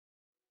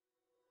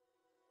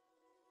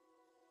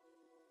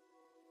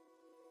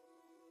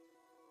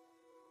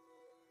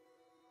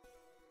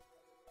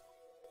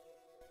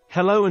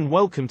Hello and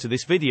welcome to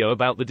this video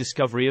about the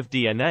discovery of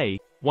DNA,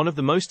 one of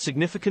the most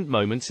significant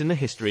moments in the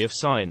history of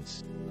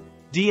science.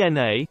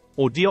 DNA,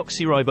 or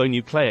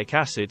deoxyribonucleic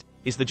acid,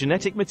 is the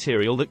genetic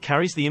material that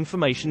carries the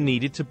information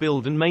needed to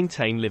build and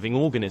maintain living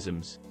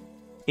organisms.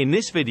 In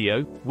this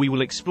video, we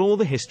will explore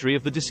the history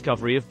of the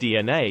discovery of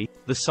DNA,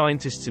 the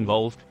scientists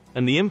involved,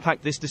 and the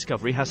impact this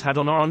discovery has had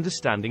on our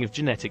understanding of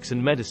genetics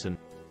and medicine.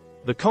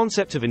 The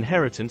concept of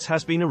inheritance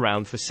has been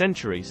around for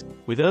centuries,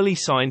 with early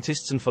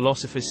scientists and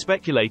philosophers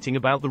speculating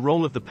about the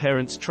role of the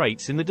parents'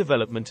 traits in the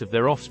development of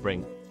their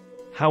offspring.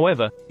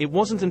 However, it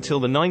wasn't until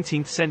the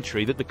 19th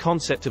century that the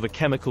concept of a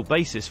chemical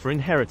basis for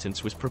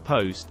inheritance was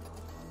proposed.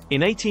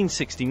 In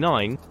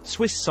 1869,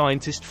 Swiss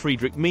scientist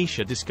Friedrich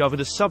Miescher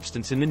discovered a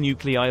substance in the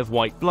nuclei of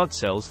white blood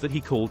cells that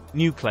he called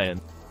nuclein.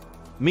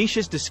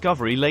 Miescher's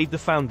discovery laid the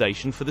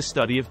foundation for the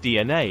study of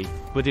DNA,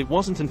 but it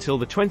wasn't until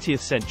the 20th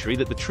century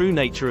that the true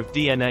nature of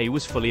DNA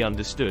was fully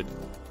understood.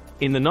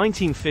 In the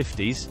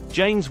 1950s,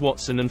 James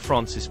Watson and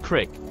Francis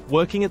Crick,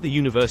 working at the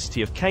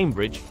University of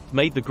Cambridge,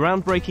 made the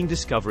groundbreaking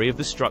discovery of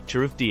the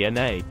structure of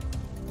DNA.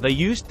 They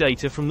used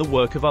data from the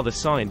work of other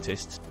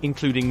scientists,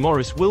 including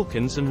Maurice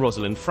Wilkins and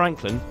Rosalind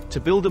Franklin,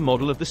 to build a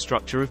model of the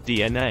structure of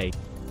DNA.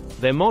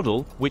 Their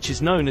model, which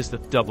is known as the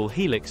double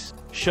helix,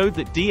 showed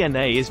that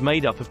DNA is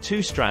made up of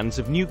two strands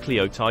of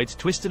nucleotides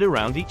twisted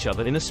around each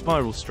other in a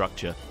spiral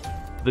structure.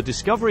 The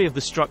discovery of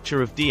the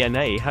structure of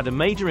DNA had a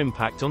major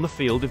impact on the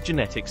field of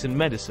genetics and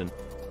medicine.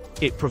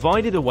 It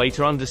provided a way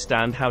to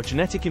understand how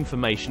genetic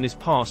information is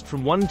passed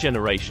from one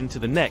generation to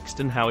the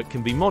next and how it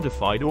can be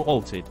modified or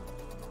altered.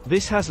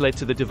 This has led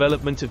to the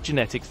development of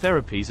genetic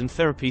therapies and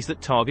therapies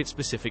that target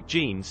specific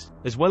genes,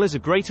 as well as a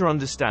greater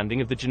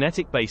understanding of the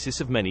genetic basis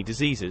of many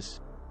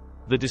diseases.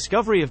 The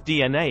discovery of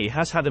DNA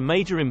has had a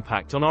major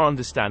impact on our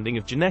understanding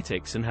of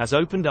genetics and has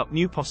opened up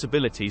new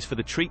possibilities for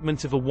the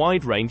treatment of a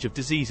wide range of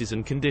diseases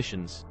and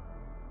conditions.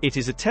 It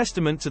is a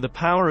testament to the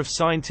power of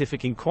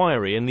scientific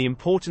inquiry and the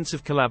importance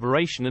of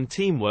collaboration and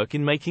teamwork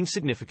in making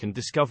significant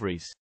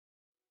discoveries.